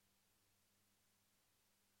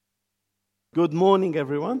Good morning,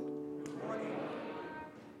 everyone.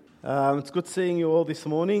 It's good seeing you all this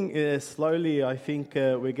morning. Slowly, I think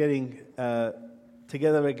we're getting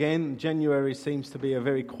together again. January seems to be a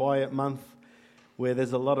very quiet month where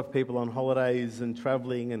there's a lot of people on holidays and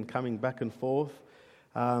travelling and coming back and forth.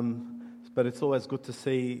 But it's always good to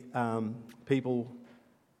see people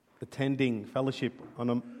attending fellowship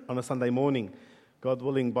on a Sunday morning. God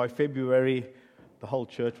willing, by February, the whole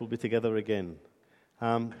church will be together again.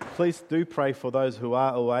 Please do pray for those who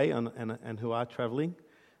are away and who are travelling,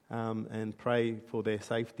 and pray for their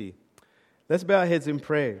safety. Let's bow our heads in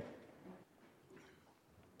prayer.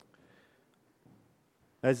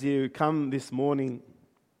 As you come this morning,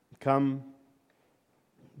 come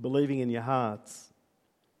believing in your hearts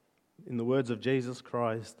in the words of Jesus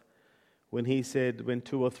Christ when he said, "When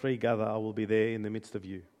two or three gather, I will be there in the midst of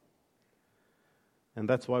you." And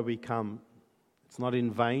that's why we come. It's not in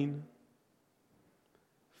vain.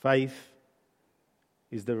 Faith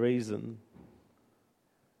is the reason.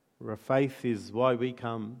 Faith is why we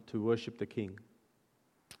come to worship the King.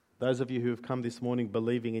 Those of you who have come this morning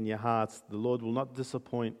believing in your hearts, the Lord will not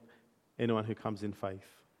disappoint anyone who comes in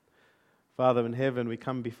faith. Father in heaven, we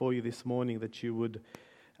come before you this morning that you would,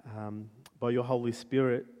 by your Holy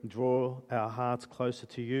Spirit, draw our hearts closer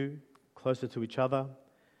to you, closer to each other.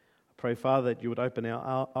 I pray, Father, that you would open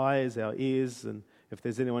our eyes, our ears, and if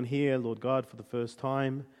there's anyone here, Lord God, for the first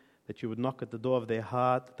time, that you would knock at the door of their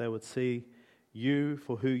heart, that they would see you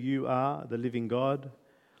for who you are, the living God.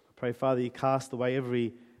 I pray, Father, you cast away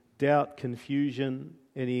every doubt, confusion,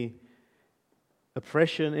 any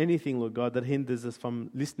oppression, anything, Lord God, that hinders us from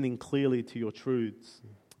listening clearly to your truths.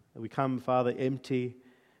 And we come, Father, empty,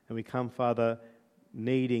 and we come, Father,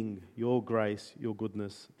 needing your grace, your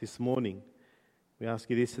goodness this morning. We ask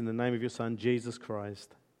you this in the name of your Son, Jesus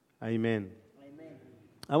Christ. Amen.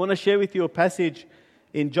 I want to share with you a passage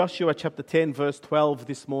in Joshua chapter 10, verse 12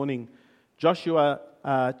 this morning. Joshua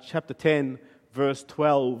chapter 10, verse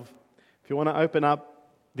 12. If you want to open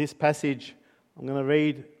up this passage, I'm going to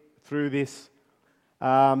read through this.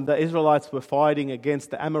 The Israelites were fighting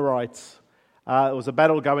against the Amorites. It was a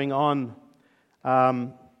battle going on.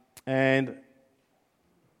 And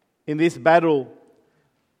in this battle,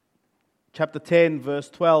 chapter 10, verse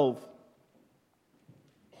 12,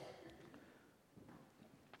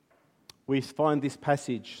 we find this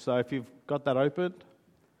passage. So if you've got that open,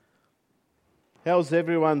 how's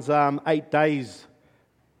everyone's 8 days?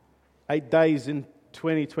 8 days in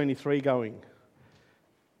 2023 going?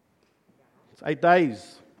 It's 8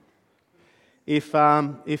 days. If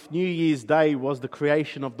New Year's Day was the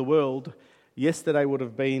creation of the world, yesterday would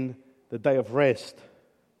have been the day of rest.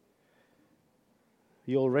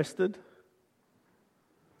 You all rested?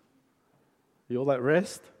 You all at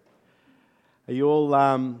rest? Are you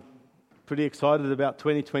all pretty excited about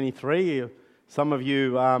 2023? Some of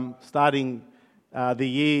you starting the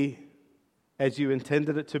year as you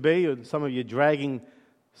intended it to be, and some of you dragging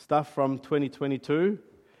stuff from 2022.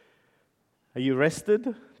 Are you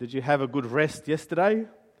rested? Did you have a good rest yesterday?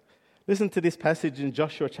 Listen to this passage in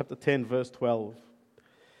Joshua chapter 10, verse 12.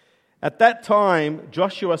 At that time,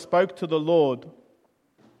 Joshua spoke to the Lord.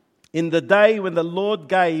 In the day when the Lord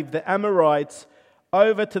gave the Amorites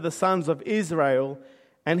over to the sons of Israel,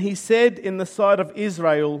 and he said in the sight of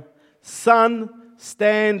Israel, "Sun,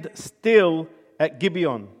 stand still at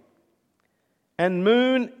Gibeon, and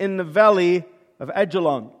moon in the valley of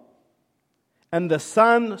Ajalon." And the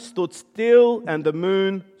sun stood still and the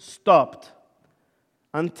moon stopped,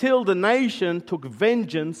 until the nation took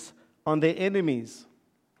vengeance on their enemies.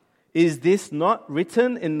 Is this not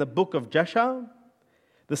written in the book of Jasher?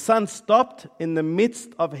 The sun stopped in the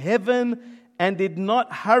midst of heaven and did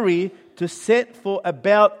not hurry to set for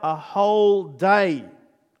about a whole day.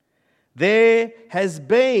 There has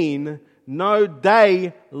been no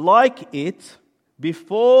day like it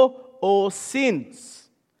before or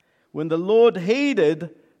since, when the Lord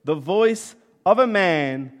heeded the voice of a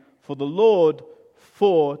man, for the Lord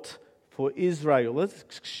fought for Israel. That's an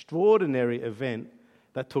extraordinary event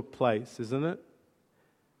that took place, isn't it?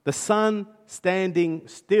 The sun standing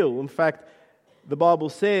still. In fact, the Bible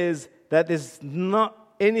says that there's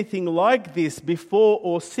not anything like this before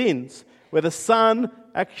or since, where the sun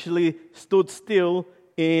actually stood still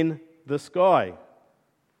in the sky.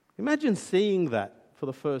 Imagine seeing that for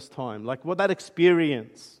the first time, like what that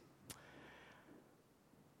experience.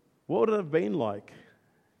 What would it have been like?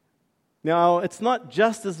 Now, it's not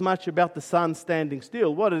just as much about the sun standing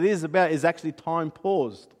still. What it is about is actually time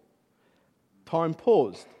paused. Time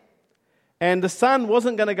paused. And the sun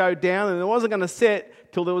wasn't going to go down and it wasn't going to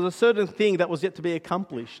set till there was a certain thing that was yet to be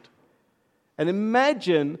accomplished. And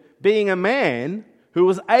imagine being a man who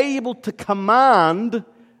was able to command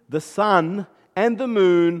the sun and the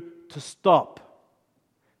moon to stop.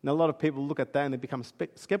 Now, a lot of people look at that and they become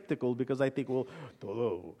skeptical because they think, well,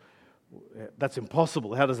 that's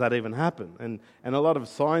impossible. How does that even happen? And a lot of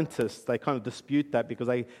scientists, they kind of dispute that because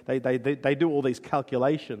they do all these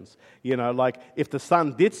calculations. You know, like if the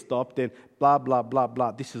sun did stop, then blah, blah, blah,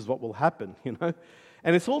 blah, this is what will happen, you know.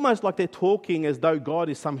 And it's almost like they're talking as though God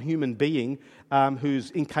is some human being who's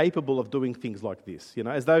incapable of doing things like this. You know,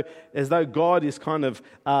 as though God is kind of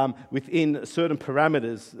within certain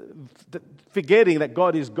parameters, forgetting that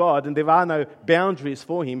God is God and there are no boundaries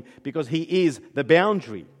for Him because He is the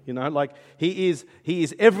boundary. You know, like He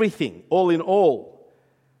is everything, all in all,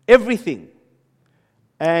 everything.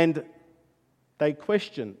 And they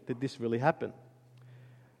question, did this really happen?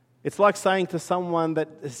 It's like saying to someone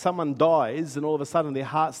that someone dies and all of a sudden their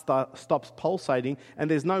heart stops pulsating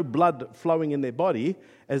and there's no blood flowing in their body,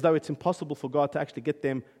 as though it's impossible for God to actually get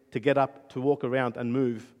them to get up, to walk around and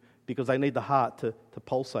move because they need the heart to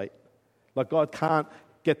pulsate. Like God can't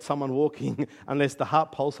get someone walking unless the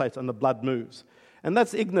heart pulsates and the blood moves. And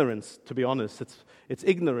that's ignorance, to be honest. It's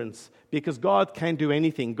ignorance because God can do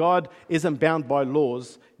anything. God isn't bound by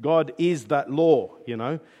laws. God is that law, you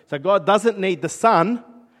know. So God doesn't need the sun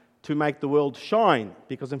to make the world shine.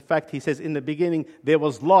 Because in fact, He says, in the beginning there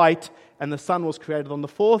was light and the sun was created on the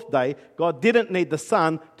fourth day. God didn't need the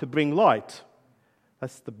sun to bring light.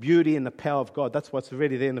 That's the beauty and the power of God. That's what's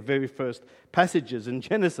already there in the very first passages in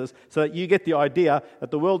Genesis, so that you get the idea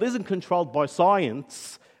that the world isn't controlled by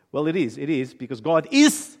science. Well, it is because God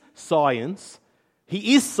is science.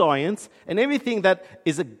 He is science, and everything that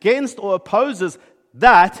is against or opposes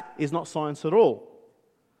that is not science at all.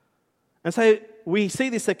 And so we see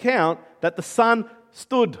this account that the sun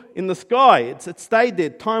stood in the sky. It stayed there.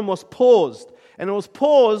 Time was paused. And it was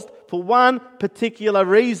paused for one particular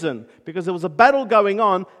reason. Because there was a battle going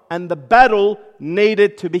on and the battle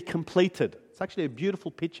needed to be completed. It's actually a beautiful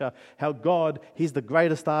picture how God, He's the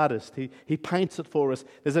greatest artist. He paints it for us.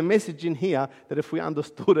 There's a message in here that if we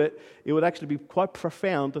understood it, it would actually be quite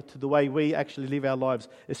profound to the way we actually live our lives,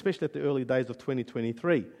 especially at the early days of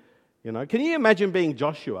 2023. You know, can you imagine being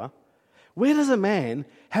Joshua? Where does a man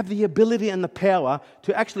have the ability and the power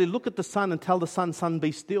to actually look at the sun and tell the sun, sun,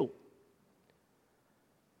 be still?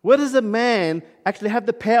 Where does a man actually have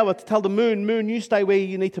the power to tell the moon, moon, you stay where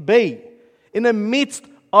you need to be? In the midst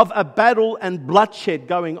of a battle and bloodshed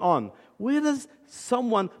going on. Where does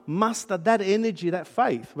someone muster that energy, that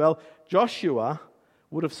faith? Well, Joshua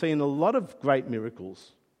would have seen a lot of great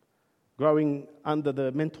miracles growing under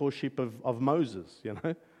the mentorship of Moses, you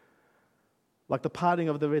know. Like the parting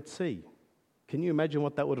of the Red Sea. Can you imagine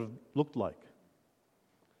what that would have looked like?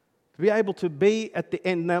 To be able to be at the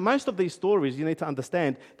end. Now, most of these stories, you need to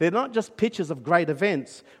understand, they're not just pictures of great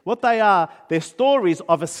events. What they are, they're stories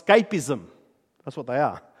of escapism. That's what they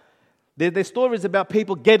are. They're stories about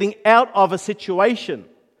people getting out of a situation.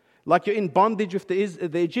 Like you're in bondage with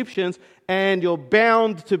the Egyptians and you're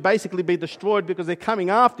bound to basically be destroyed because they're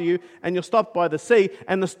coming after you and you're stopped by the sea.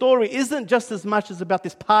 And the story isn't just as much as about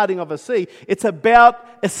this parting of a sea. It's about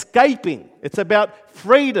escaping. It's about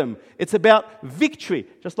freedom. It's about victory,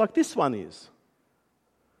 just like this one is.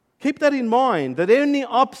 Keep that in mind, that any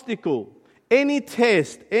obstacle, any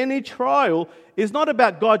test, any trial is not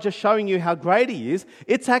about God just showing you how great He is.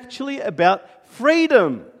 It's actually about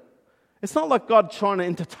freedom. It's not like God trying to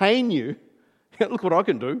entertain you. Look what I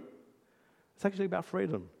can do. It's actually about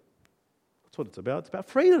freedom. That's what it's about. It's about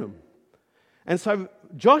freedom. And so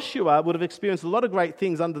Joshua would have experienced a lot of great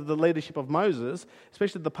things under the leadership of Moses,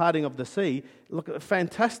 especially the parting of the sea. Look,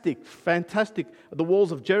 fantastic. The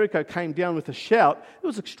walls of Jericho came down with a shout. It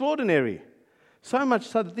was extraordinary. So much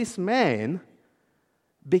so that this man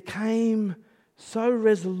became so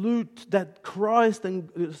resolute that Christ and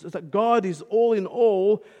that God is all in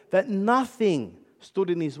all, that nothing stood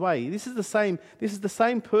in his way. This is the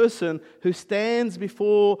same person who stands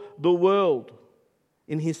before the world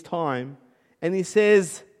in his time, and he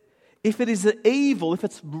says, if it is evil, if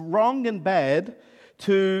it's wrong and bad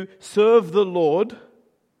to serve the Lord,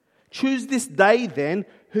 choose this day then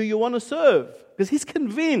who you want to serve. Because he's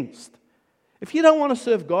convinced. If you don't want to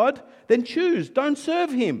serve God, then choose. Don't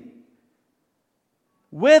serve Him.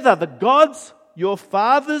 Whether the gods your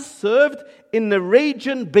fathers served in the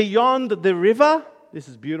region beyond the river, this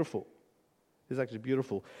is beautiful. This is actually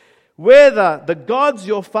beautiful. Whether the gods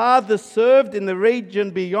your fathers served in the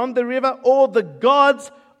region beyond the river, or the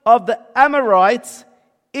gods of the Amorites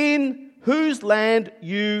in whose land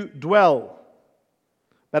you dwell.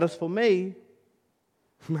 But as for me,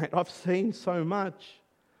 mate, I've seen so much.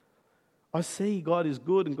 I see God is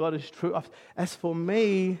good and God is true. As for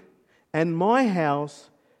me, and my house,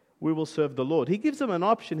 we will serve the Lord. He gives them an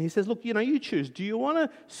option. He says, look, you choose. Do you want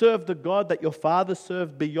to serve the God that your father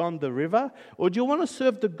served beyond the river? Or do you want to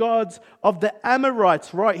serve the gods of the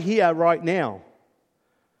Amorites right here, right now?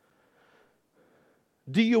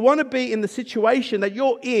 Do you want to be in the situation that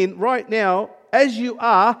you're in right now, as you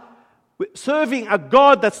are, serving a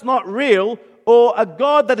God that's not real, or a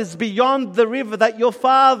God that is beyond the river that your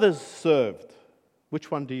fathers served?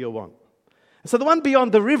 Which one do you want? So the one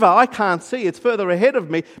beyond the river, I can't see. It's further ahead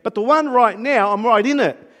of me. But the one right now, I'm right in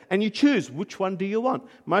it. And you choose, which one do you want?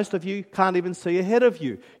 Most of you can't even see ahead of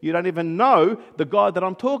you. You don't even know the God that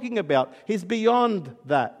I'm talking about. He's beyond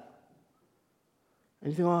that.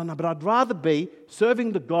 And you think, oh no, but I'd rather be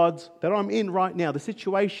serving the gods that I'm in right now, the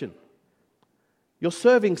situation. You're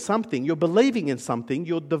serving something. You're believing in something.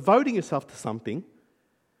 You're devoting yourself to something.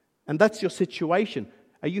 And that's your situation.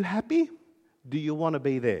 Are you happy? Do you want to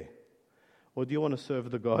be there? Or do you want to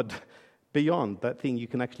serve the God beyond that thing you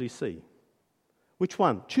can actually see? Which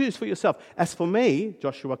one? Choose for yourself. As for me,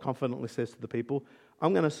 Joshua confidently says to the people,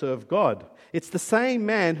 I'm going to serve God. It's the same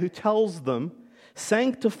man who tells them,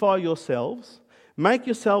 sanctify yourselves, make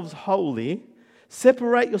yourselves holy,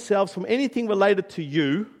 separate yourselves from anything related to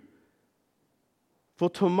you, for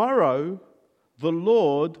tomorrow the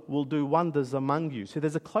Lord will do wonders among you. So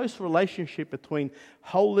there's a close relationship between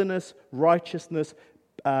holiness, righteousness,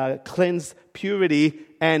 cleanse, purity,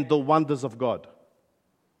 and the wonders of God.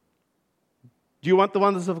 Do you want the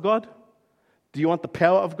wonders of God? Do you want the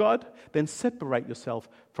power of God? Then separate yourself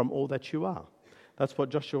from all that you are. That's what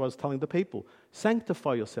Joshua was telling the people.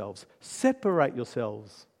 Sanctify yourselves. Separate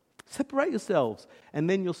yourselves. Separate yourselves. And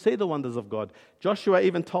then you'll see the wonders of God. Joshua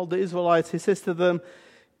even told the Israelites, he says to them,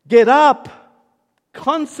 get up,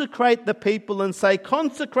 consecrate the people and say,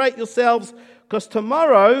 consecrate yourselves, because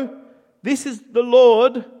tomorrow, this is the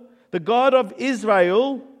Lord, the God of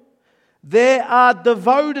Israel. There are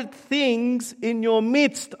devoted things in your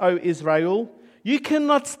midst, O Israel. You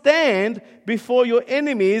cannot stand before your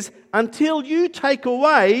enemies until you take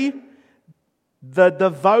away the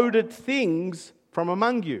devoted things from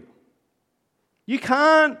among you. You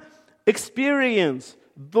can't experience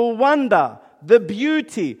the wonder, the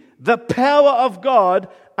beauty, the power of God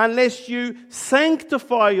unless you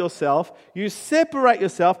sanctify yourself, you separate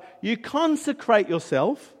yourself, you consecrate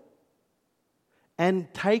yourself,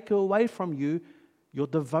 and take away from you your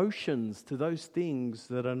devotions to those things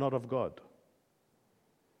that are not of God.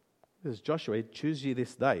 This is Joshua, choose ye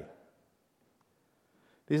this day.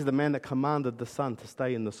 This is the man that commanded the sun to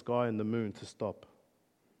stay in the sky and the moon to stop.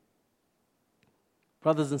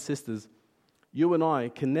 Brothers and sisters, you and I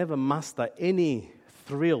can never muster any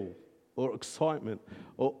thrill or excitement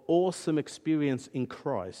or awesome experience in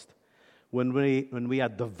Christ when we are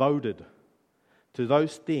devoted to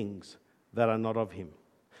those things that are not of Him.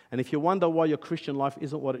 And if you wonder why your Christian life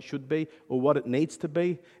isn't what it should be or what it needs to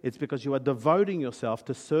be, it's because you are devoting yourself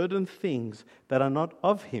to certain things that are not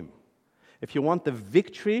of Him. If you want the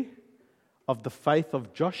victory of the faith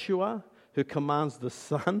of Joshua, who commands the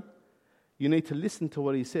sun, you need to listen to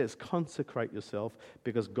what he says. Consecrate yourself,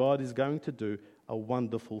 because God is going to do a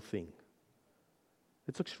wonderful thing.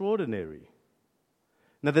 It's extraordinary.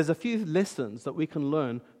 Now, there's a few lessons that we can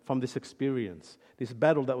learn from this experience, this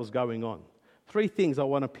battle that was going on. 3 things I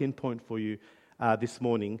want to pinpoint for you this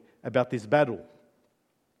morning about this battle.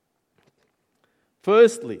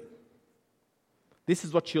 Firstly, this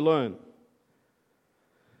is what you learn.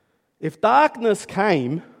 If darkness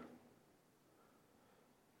came,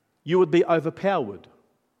 you would be overpowered.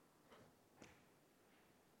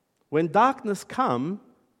 When darkness comes,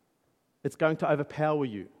 it's going to overpower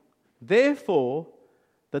you. Therefore,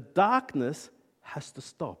 the darkness has to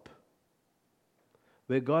stop.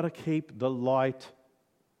 We've got to keep the light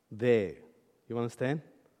there. You understand?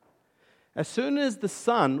 As soon as the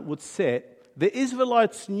sun would set, the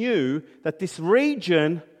Israelites knew that this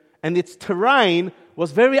region and its terrain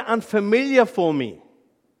was very unfamiliar for me.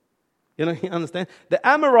 You understand? The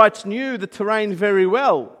Amorites knew the terrain very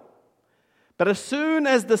well. But as soon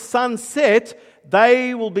as the sun set,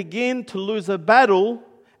 they will begin to lose a battle,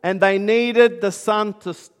 and they needed the sun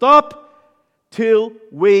to stop till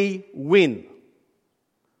we win.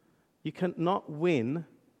 You cannot win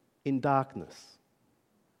in darkness.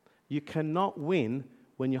 You cannot win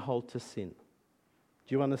when you hold to sin.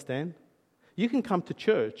 Do you understand? You can come to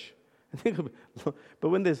church, but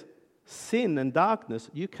when there's sin and darkness,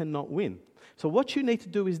 you cannot win. So what you need to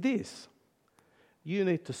do is this. You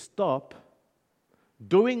need to stop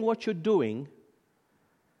doing what you're doing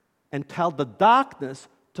and tell the darkness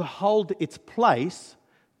to hold its place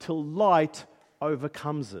till light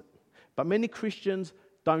overcomes it. But many Christians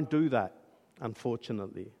don't do that,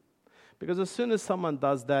 unfortunately. Because as soon as someone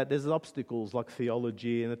does that, there's obstacles like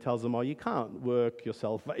theology, and it tells them, oh, you can't work your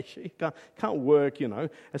salvation. You can't work,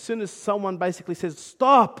 As soon as someone basically says,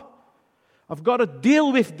 stop, I've got to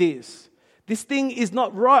deal with this. This thing is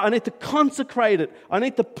not right. I need to consecrate it. I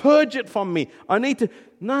need to purge it from me. I need to...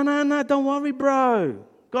 No, don't worry, bro.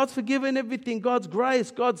 God's forgiven everything. God's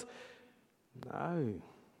grace. No.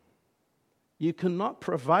 You cannot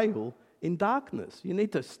prevail in darkness. You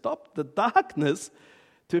need to stop the darkness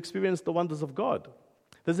to experience the wonders of God.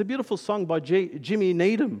 There's a beautiful song by Jimmy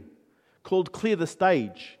Needham called Clear the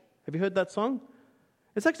Stage. Have you heard that song?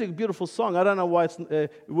 It's actually a beautiful song. I don't know why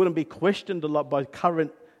it wouldn't be questioned a lot by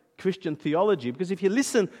current Christian theology, because if you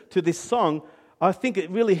listen to this song, I think it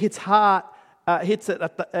really hits it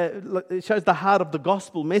shows the heart of the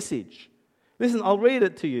gospel message. Listen, I'll read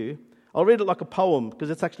it to you. I'll read it like a poem because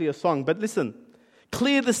it's actually a song. But listen,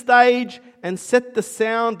 clear the stage and set the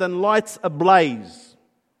sound and lights ablaze.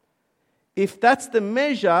 If that's the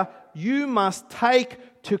measure you must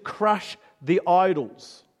take to crush the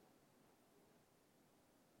idols.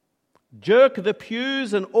 Jerk the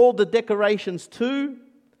pews and all the decorations too,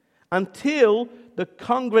 until the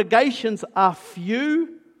congregations are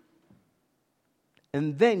few,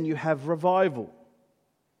 and then you have revival.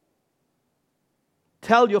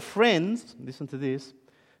 Tell your friends, listen to this,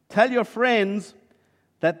 tell your friends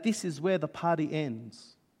that this is where the party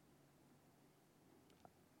ends.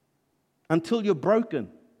 Until you're broken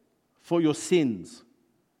for your sins,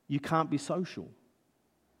 you can't be social.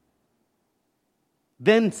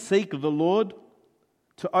 Then seek the Lord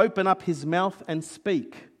to open up His mouth and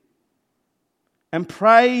speak. And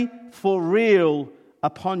pray for real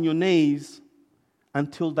upon your knees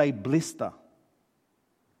until they blister.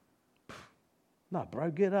 No,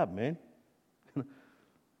 bro, get up, man.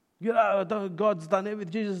 Get up. God's done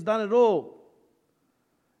everything. Jesus has done it all.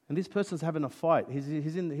 And this person's having a fight.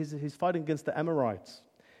 He's fighting against the Amorites.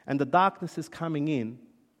 And the darkness is coming in.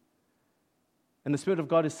 And the Spirit of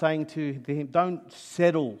God is saying to him, don't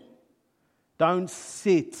settle. Don't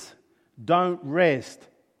sit. Don't rest.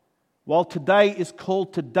 While today is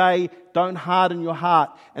called today, don't harden your heart.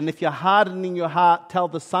 And if you're hardening your heart, tell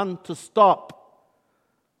the sun to stop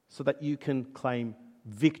so that you can claim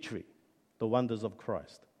victory, the wonders of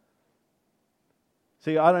Christ.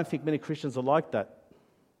 See, I don't think many Christians are like that.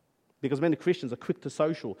 Because many Christians are quick to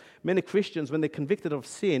social. Many Christians, when they're convicted of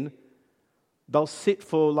sin, they'll sit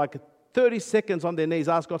for like 30 seconds on their knees,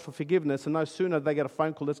 ask God for forgiveness, and no sooner they get a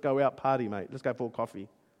phone call, let's go out, party, mate. Let's go for a coffee.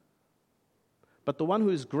 But the one who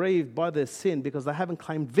is grieved by their sin because they haven't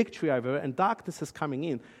claimed victory over it and darkness is coming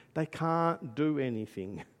in, they can't do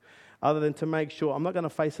anything other than to make sure, I'm not going to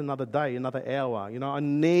face another day, another hour. I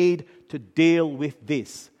need to deal with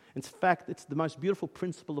this. In fact, it's the most beautiful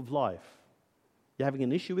principle of life. You're having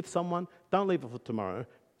an issue with someone, don't leave it for tomorrow.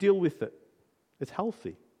 Deal with it. It's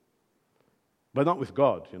healthy. But not with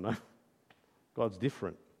God, God's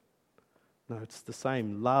different. No, it's the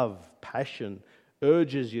same. Love, passion,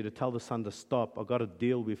 urges you to tell the sun to stop. I've got to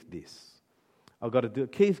deal with this. I've got to do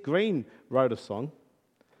it. Keith Green wrote a song.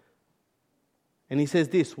 And he says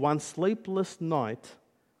this, one sleepless night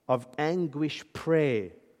of anguish prayer,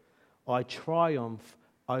 I triumph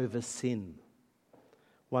over sin.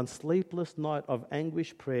 One sleepless night of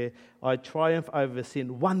anguish prayer, I triumph over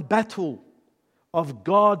sin. One battle of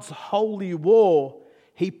God's holy war,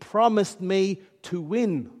 He promised me to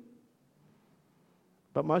win.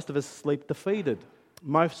 But most of us sleep defeated.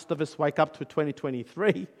 Most of us wake up to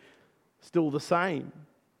 2023 still the same.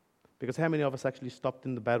 Because how many of us actually stopped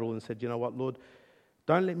in the battle and said, you know what, Lord,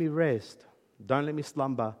 don't let me rest. Don't let me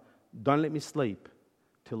slumber. Don't let me sleep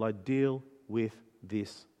till I deal with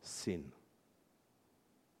this sin.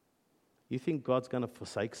 You think God's going to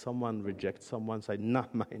forsake someone, reject someone, say, no,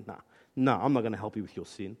 mate, no, I'm not going to help you with your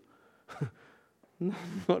sin. No,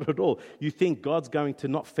 not at all. You think God's going to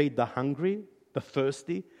not feed the hungry, the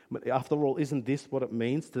thirsty? After all, isn't this what it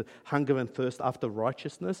means to hunger and thirst after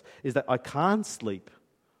righteousness? Is that I can't sleep.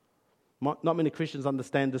 Not many Christians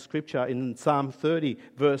understand the scripture in Psalm 30,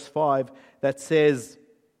 verse 5, that says,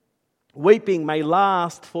 weeping may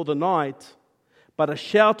last for the night, but a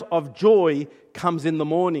shout of joy comes in the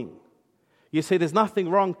morning. You see, there's nothing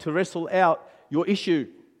wrong to wrestle out your issue.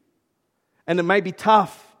 And it may be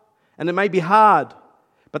tough, and it may be hard,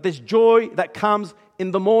 but there's joy that comes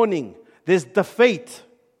in the morning. There's defeat.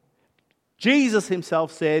 Jesus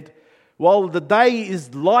Himself said, while the day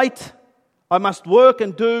is light, I must work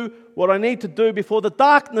and do what I need to do before the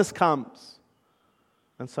darkness comes.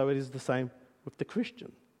 And so it is the same with the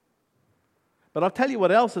Christian. But I'll tell you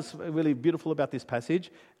what else is really beautiful about this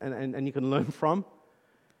passage, and you can learn from,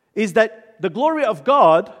 is that the glory of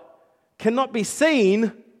God cannot be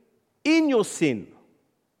seen in your sin.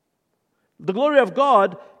 The glory of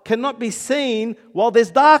God cannot be seen while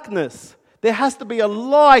there's darkness. There has to be a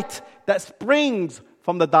light that springs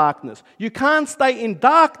from the darkness. You can't stay in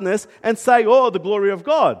darkness and say, oh, the glory of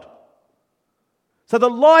God. So the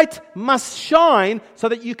light must shine so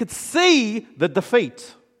that you could see the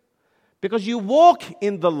defeat. Because you walk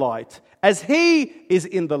in the light as He is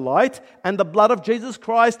in the light, and the blood of Jesus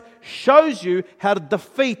Christ shows you how to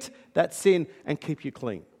defeat that sin and keep you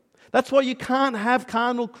clean. That's why you can't have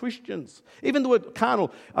carnal Christians. Even the word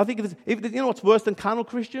carnal, I think you know what's worse than carnal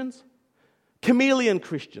Christians? Chameleon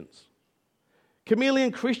Christians.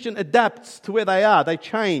 Chameleon Christian adapts to where they are. They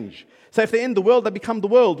change. So if they're in the world, they become the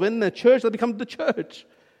world. When in the church, they become the church.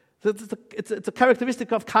 So it's a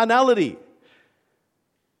characteristic of carnality.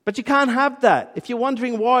 But you can't have that. If you're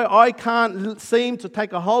wondering why I can't seem to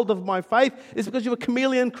take a hold of my faith, it's because you're a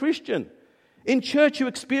chameleon Christian. In church, you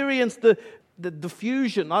experience the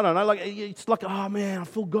diffusion. I don't know, it's like, oh man, I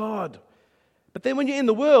feel God. But then when you're in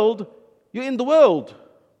the world, you're in the world.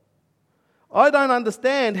 I don't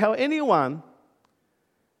understand how anyone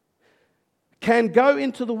can go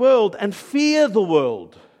into the world and fear the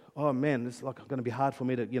world. Oh man, it's like going to be hard for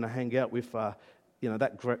me to hang out with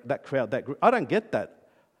that crowd, that group. I don't get that.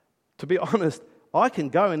 To be honest, I can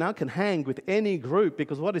go and I can hang with any group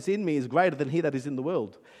because what is in me is greater than he that is in the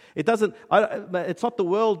world. It's not the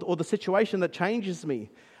world or the situation that changes me.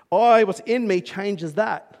 What's in me changes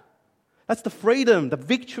that. That's the freedom, the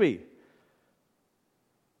victory.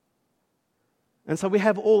 And so we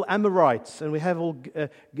have all Amorites and we have all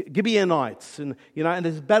Gibeonites and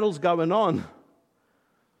there's battles going on.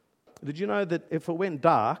 Did you know that if it went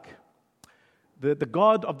dark, the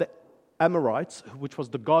god of the Amorites, which was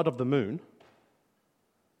the god of the moon,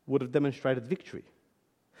 would have demonstrated victory.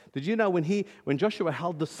 Did you know when Joshua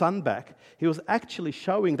held the sun back, he was actually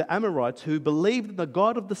showing the Amorites who believed in the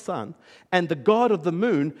God of the sun and the God of the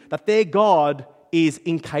moon that their God is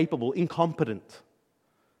incapable, incompetent.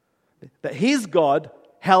 That his God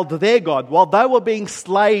held their God. While they were being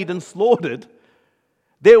slayed and slaughtered,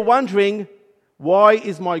 they're wondering, why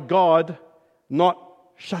is my God not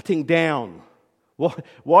shutting down?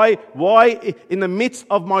 Why in the midst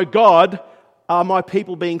of my God are my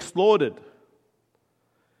people being slaughtered?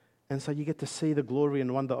 And so you get to see the glory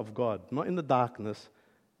and wonder of God, not in the darkness,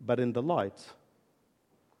 but in the light.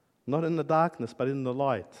 Not in the darkness, but in the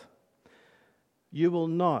light. You will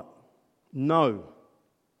not know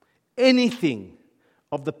anything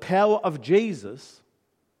of the power of Jesus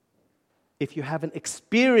if you haven't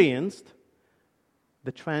experienced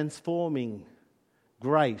the transforming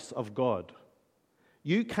grace of God.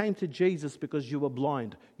 You came to Jesus because you were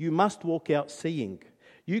blind. You must walk out seeing.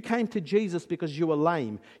 You came to Jesus because you were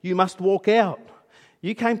lame. You must walk out.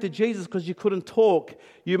 You came to Jesus because you couldn't talk.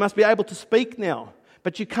 You must be able to speak now.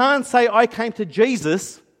 But you can't say, I came to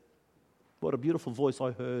Jesus. What a beautiful voice I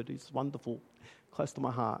heard. It's wonderful, close to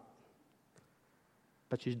my heart.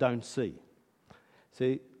 But you don't see.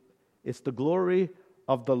 See, it's the glory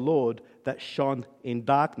of the Lord that shone in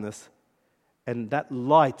darkness, and that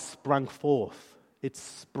light sprung forth. It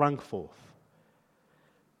sprung forth.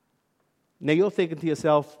 Now you're thinking to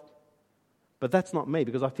yourself, but that's not me,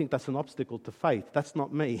 because I think that's an obstacle to faith. That's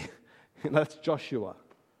not me. That's Joshua.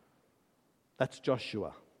 That's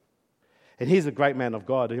Joshua. And he's a great man of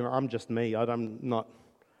God. I'm just me. I'm not.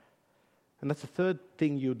 And that's the third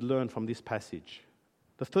thing you'd learn from this passage.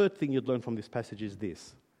 The third thing you'd learn from this passage is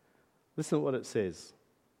this. Listen to what it says.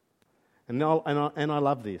 And I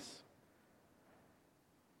love this.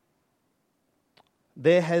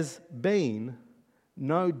 There has been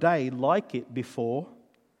no day like it before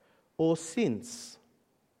or since,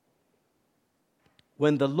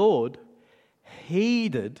 when the Lord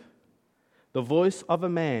heeded the voice of a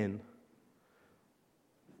man.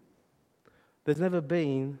 There's never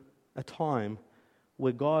been a time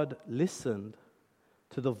where God listened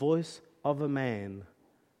to the voice of a man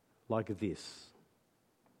like this.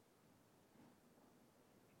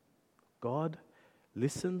 God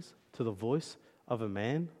listens to the voice of a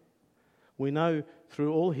man. We know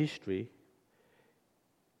through all history,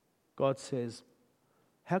 God says,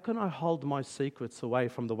 how can I hold my secrets away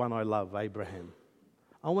from the one I love, Abraham?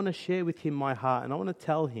 I want to share with him my heart and I want to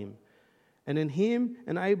tell him. And then him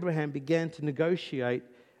and Abraham began to negotiate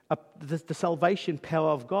the salvation power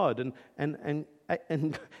of God, and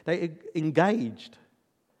they engaged.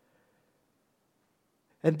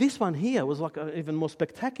 And this one here was like even more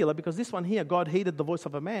spectacular, because this one here, God heeded the voice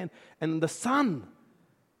of a man, and the sun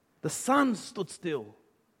stood still.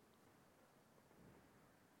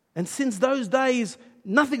 And since those days,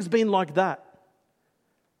 nothing's been like that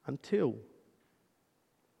until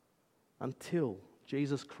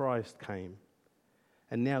Jesus Christ came.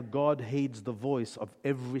 And now God heeds the voice of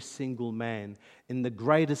every single man in the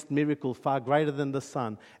greatest miracle, far greater than the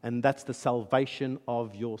Son, and that's the salvation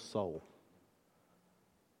of your soul.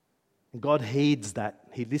 And God heeds that.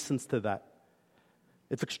 He listens to that.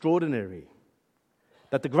 It's extraordinary.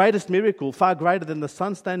 That the greatest miracle, far greater than the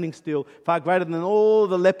sun standing still, far greater than all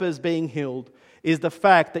the lepers being healed, is the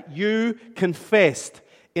fact that you confessed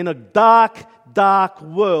in a dark, dark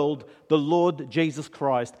world the Lord Jesus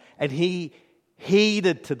Christ. And He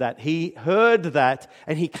heeded to that. He heard that,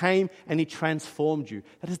 and He came and He transformed you.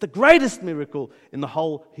 That is the greatest miracle in the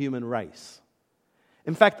whole human race.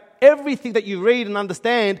 In fact, everything that you read and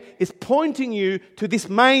understand is pointing you to this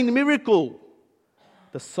main miracle.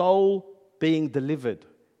 The soul being delivered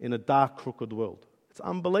in a dark, crooked world. It's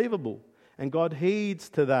unbelievable. And God heeds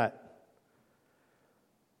to that.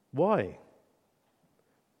 Why?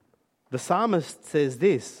 The psalmist says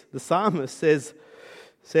this. The psalmist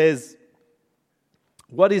says,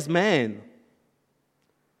 what is man?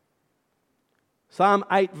 Psalm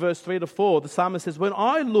 8 verse 3 to 4, the psalmist says, when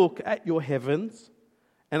I look at your heavens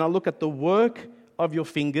and I look at the work of your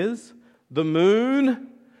fingers, the moon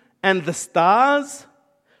and the stars,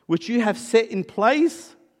 which you have set in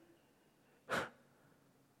place.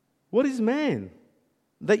 What is man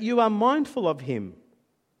that you are mindful of him?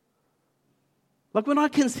 Like when I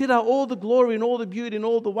consider all the glory and all the beauty and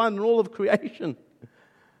all the wonder and all of creation,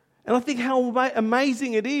 and I think how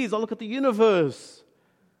amazing it is. I look at the universe.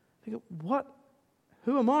 I think, what?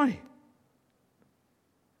 Who am I?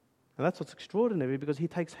 And that's what's extraordinary, because He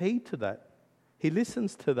takes heed to that. He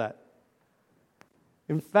listens to that.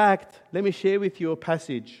 In fact, let me share with you a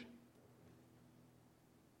passage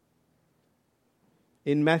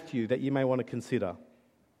in Matthew that you may want to consider.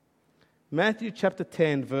 Matthew chapter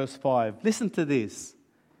 10, verse 5. Listen to this.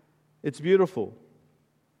 It's beautiful.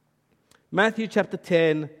 Matthew chapter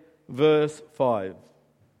 10, verse 5.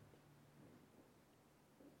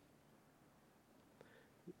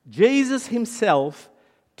 Jesus Himself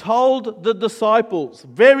told the disciples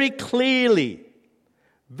very clearly,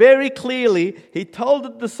 He told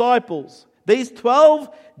the disciples, these 12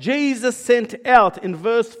 Jesus sent out in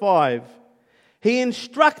verse 5, He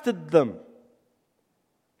instructed them,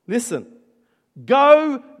 listen,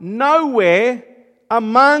 go nowhere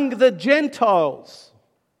among the Gentiles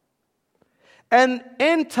and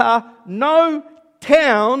enter no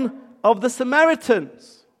town of the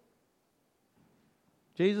Samaritans.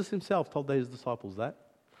 Jesus Himself told His disciples that.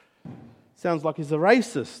 Sounds like He's a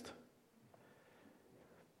racist,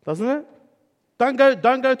 doesn't it? Don't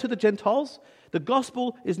go to the Gentiles. The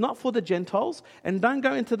gospel is not for the Gentiles. And don't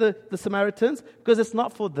go into the Samaritans, because it's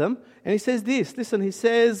not for them. And He says this. Listen, He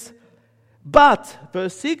says, but,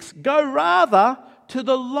 verse 6, go rather to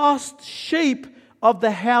the lost sheep of the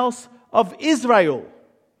house of Israel,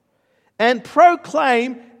 and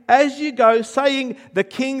proclaim as you go, saying, the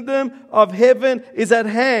kingdom of heaven is at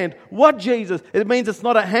hand. What, Jesus? It means it's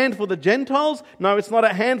not at hand for the Gentiles. No, it's not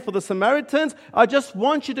at hand for the Samaritans. I just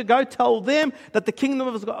want you to go tell them that the kingdom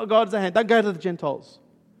of God is at hand. Don't go to the Gentiles.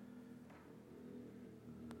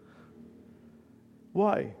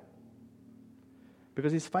 Why?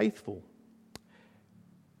 Because He's faithful.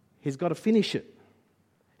 He's got to finish it.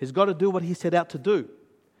 He's got to do what He set out to do.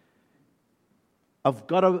 I've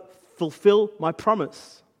got to fulfill my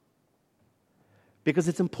promise. Because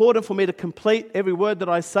it's important for me to complete every word that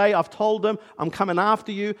I say. I've told them, I'm coming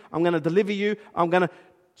after you. I'm going to deliver you.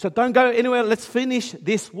 So don't go anywhere. Let's finish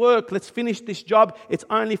this work. Let's finish this job. It's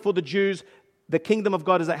only for the Jews. The kingdom of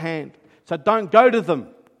God is at hand. So don't go to them.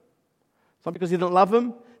 It's not because He didn't love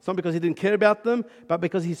them. It's not because He didn't care about them. But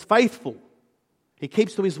because He's faithful. He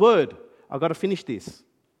keeps to His word. I've got to finish this.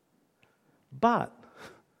 But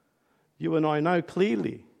you and I know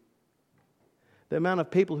clearly the amount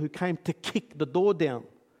of people who came to kick the door down,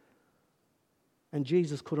 and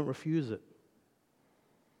Jesus couldn't refuse it.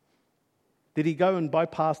 Did He go and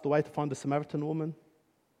bypass the way to find the Samaritan woman?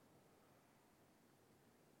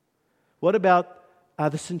 What about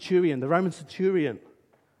the centurion, the Roman centurion?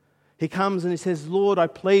 He comes and he says, Lord, I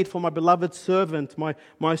plead for my beloved servant,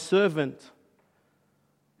 my servant.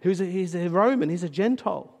 He's a Roman, he's a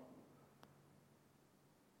Gentile.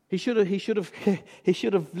 He should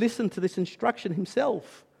have listened to this instruction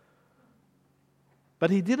himself. But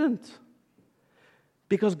he didn't.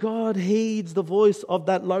 Because God heeds the voice of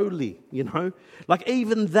that lowly, Like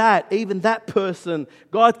even that person,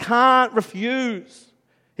 God can't refuse.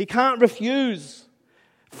 He can't refuse.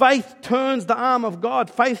 Faith turns the arm of God.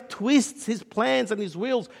 Faith twists His plans and His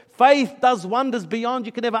wills. Faith does wonders beyond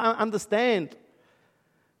you can ever understand.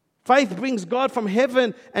 Faith brings God from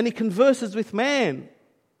heaven and He converses with man.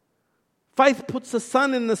 Faith puts the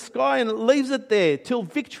sun in the sky and it leaves it there till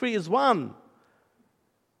victory is won.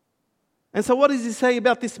 And so what does he say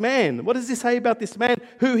about this man? What does he say about this man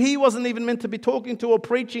who he wasn't even meant to be talking to or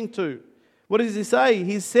preaching to? What does he say?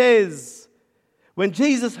 He says, when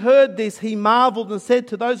Jesus heard this, he marveled and said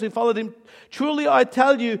to those who followed him, truly I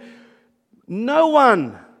tell you, no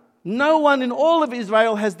one in all of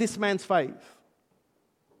Israel has this man's faith.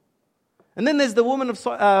 And then there's the woman of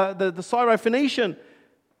the Syrophoenician.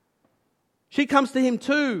 She comes to him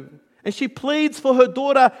too, and she pleads for her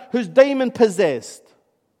daughter who's demon possessed.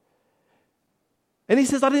 And he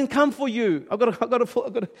says, I didn't come for you. I don't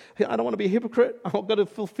want to be a hypocrite. I've got to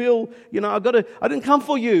fulfill, I didn't come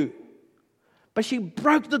for you. But she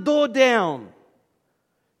broke the door down.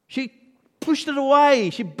 She pushed it away.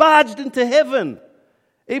 She barged into heaven,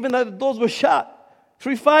 even though the doors were shut,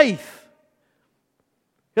 through faith.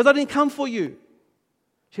 Because I didn't come for you.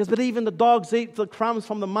 She goes, but even the dogs eat the crumbs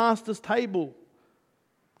from the master's table.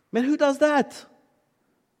 Man, who does that?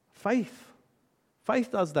 Faith. Faith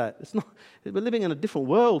does that. It's not. We're living in a different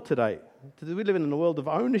world today. We're living in a world of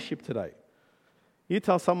ownership today. You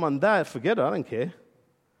tell someone that, forget it, I don't care.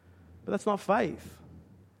 But that's not faith.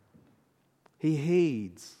 He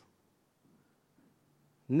heeds.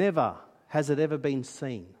 Never has it ever been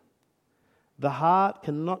seen. The heart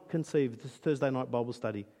cannot conceive. This is Thursday night Bible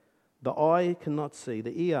study. The eye cannot see.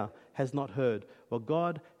 The ear has not heard what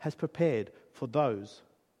God has prepared for those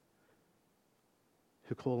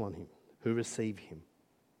who call on him, who receive him.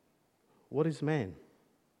 What is man?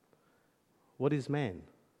 What is man?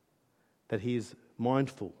 That he is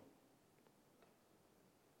mindful.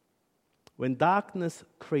 When darkness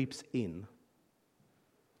creeps in,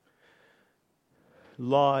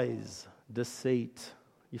 lies, deceit,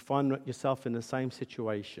 you find yourself in the same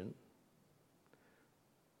situation.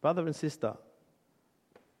 Brother and sister,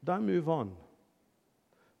 don't move on.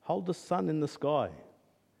 Hold the sun in the sky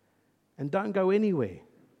and don't go anywhere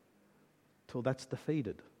till that's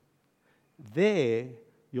defeated. There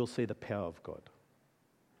you'll see the power of God.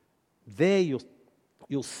 There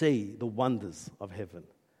you'll see the wonders of heaven.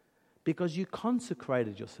 Because you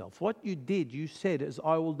consecrated yourself. What you did, you said, is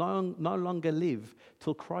I will no longer live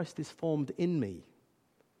till Christ is formed in me.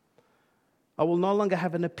 I will no longer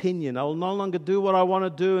have an opinion. I will no longer do what I want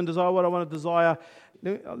to do and desire what I want to desire.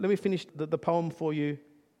 Let me finish the poem for you.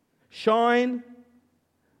 Shine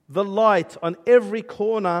the light on every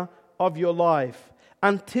corner of your life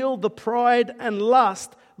until the pride and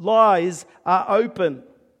lust lies are open.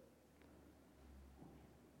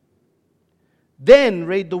 Then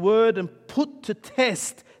read the word and put to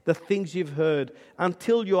test the things you've heard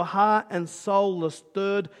until your heart and soul are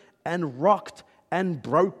stirred and rocked and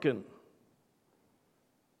broken.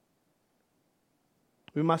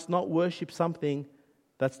 We must not worship something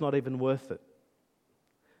that's not even worth it.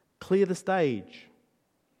 Clear the stage.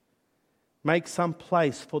 Make some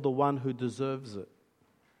place for the one who deserves it.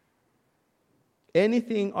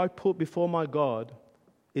 Anything I put before my God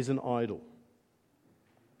is an idol.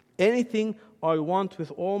 Anything I want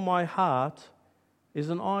with all my heart is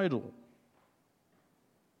an idol.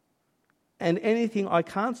 And anything I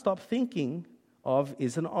can't stop thinking of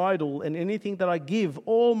is an idol. And anything that I give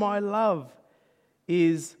all my love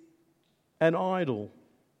is an idol.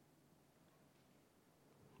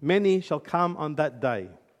 Many shall come on that day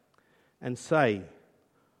and say,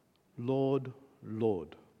 Lord,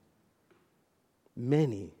 Lord.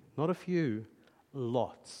 Many, not a few,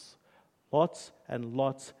 lots. Lots and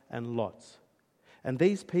lots and lots. And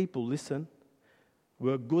these people, listen,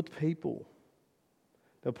 were good people.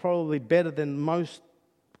 They're probably better than most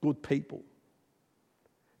good people.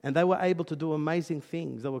 And they were able to do amazing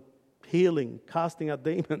things. They were healing, casting out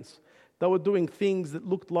demons. They were doing things that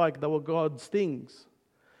looked like they were God's things.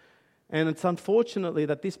 And it's unfortunately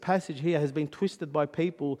that this passage here has been twisted by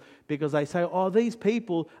people because they say, oh, these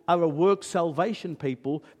people are a work salvation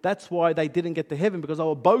people. That's why they didn't get to heaven, because they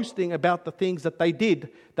were boasting about the things that they did.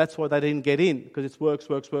 That's why they didn't get in, because it's works,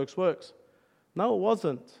 works, works, works. No, it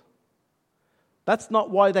wasn't. That's not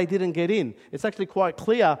why they didn't get in. It's actually quite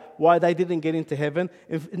clear why they didn't get into heaven.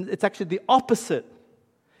 It's actually the opposite.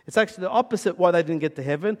 It's actually the opposite why they didn't get to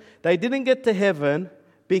heaven. They didn't get to heaven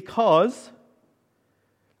because...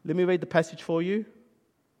 Let me read the passage for you.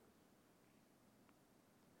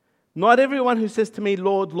 Not everyone who says to me,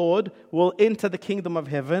 Lord, Lord, will enter the kingdom of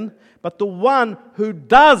heaven, but the one who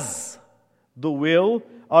does the will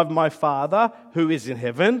of my Father who is in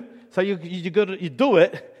heaven. So you do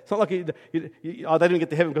it. It's not like they didn't get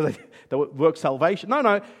to heaven because they work salvation.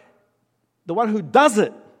 No. The one who does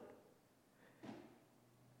it.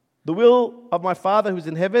 the will of my Father who's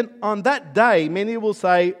in heaven. On that day, many will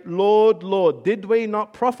say, Lord, Lord, did we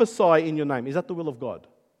not prophesy in your name? Is that the will of God?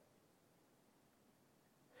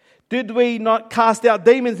 Did we not cast out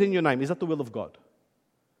demons in your name? Is that the will of God?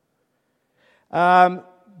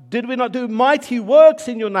 Did we not do mighty works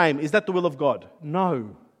in your name? Is that the will of God?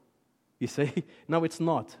 No. You see? No, it's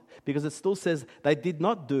not. Because it still says they did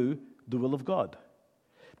not do the will of God.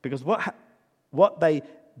 Because what they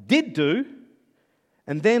did do,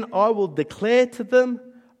 and then I will declare to them,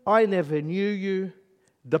 I never knew you.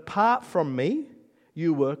 Depart from me,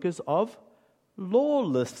 you workers of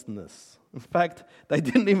lawlessness. In fact, they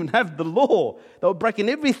didn't even have the law. They were breaking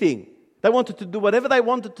everything. They wanted to do whatever they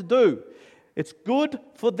wanted to do. It's good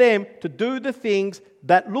for them to do the things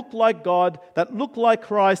that look like God, that look like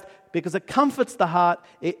Christ, because it comforts the heart,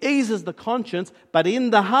 it eases the conscience, but in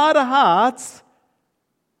the heart of hearts,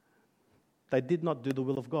 they did not do the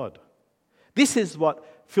will of God. This is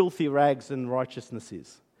what filthy rags and righteousness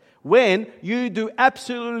is. When you do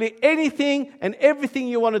absolutely anything and everything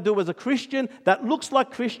you want to do as a Christian that looks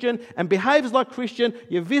like Christian and behaves like Christian,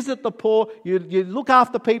 you visit the poor, you look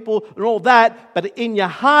after people and all that, but in your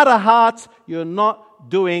heart of hearts, you're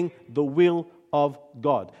not doing the will of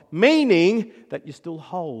God. Meaning that you still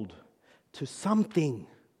hold to something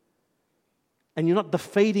and you're not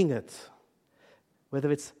defeating it.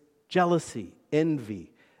 Whether it's jealousy,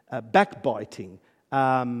 envy, backbiting,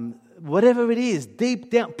 whatever it is, deep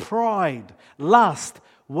down, pride, lust,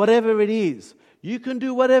 whatever it is. You can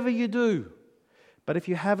do whatever you do. But if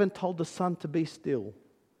you haven't told the Son to be still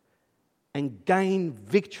and gain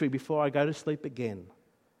victory before I go to sleep again,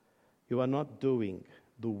 you are not doing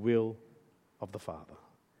the will of the Father.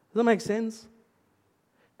 Does that make sense?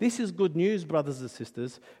 This is good news, brothers and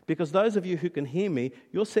sisters, because those of you who can hear me,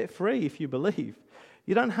 you're set free if you believe.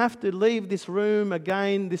 You don't have to leave this room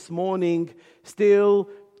again this morning still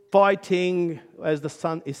fighting as the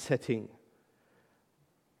sun is setting.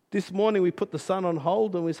 This morning we put the sun on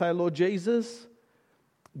hold and we say, Lord Jesus,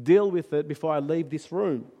 deal with it before I leave this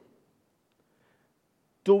room.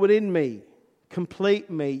 Do it in me. Complete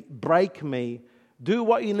me. Break me. Do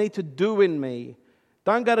what you need to do in me.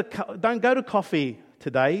 Don't go to coffee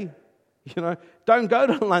today. Don't go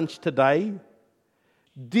to lunch today.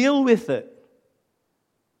 Deal with it.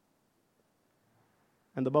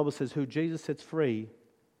 And the Bible says, who Jesus sets free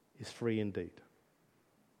is free indeed.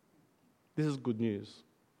 This is good news.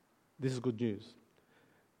 This is good news.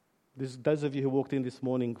 Those of you who walked in this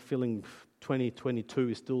morning feeling 2022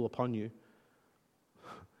 is still upon you.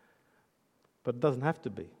 But it doesn't have to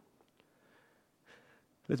be.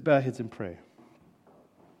 Let's bow our heads in prayer.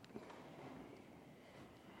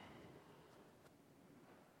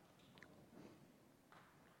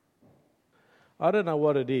 I don't know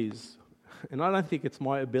what it is. And I don't think it's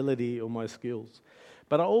my ability or my skills.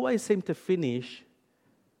 But I always seem to finish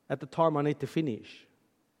at the time I need to finish.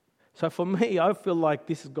 So for me, I feel like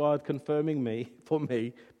this is God confirming me, for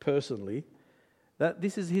me personally, that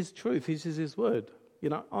this is His truth, this is His word.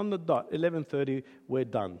 On the dot, 11:30, we're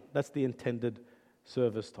done. That's the intended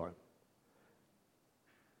service time.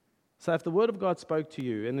 So if the word of God spoke to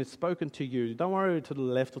you and it's spoken to you, don't worry to the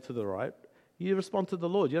left or to the right. You respond to the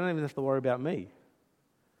Lord. You don't even have to worry about me.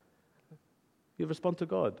 You respond to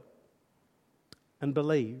God and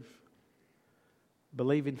believe.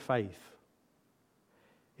 Believe in faith.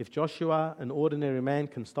 If Joshua, an ordinary man,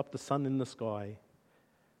 can stop the sun in the sky,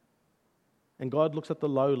 and God looks at the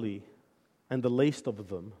lowly and the least of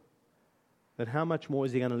them, then how much more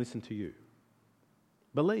is He going to listen to you?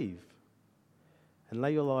 Believe and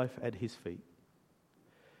lay your life at His feet.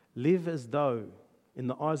 Live as though, in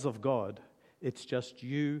the eyes of God, it's just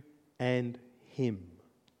you and Him.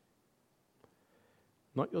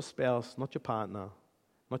 Not your spouse, not your partner,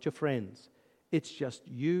 not your friends. It's just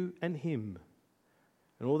you and Him.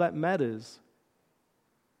 And all that matters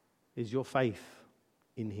is your faith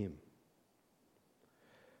in Him.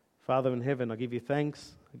 Father in heaven, I give you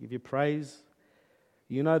thanks. I give you praise.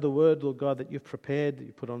 You know the word, Lord God, that you've prepared, that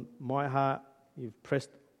you put on my heart, you've pressed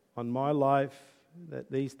on my life,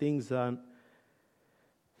 that these things aren't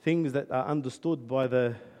things that are understood by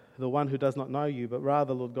the one who does not know you, but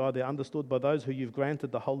rather, Lord God, they're understood by those who you've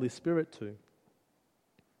granted the Holy Spirit to.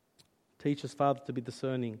 Teach us, Father, to be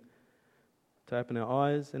discerning, to open our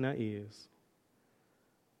eyes and our ears.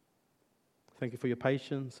 Thank you for your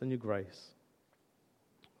patience and your grace.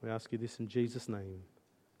 We ask you this in Jesus' name.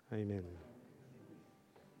 Amen.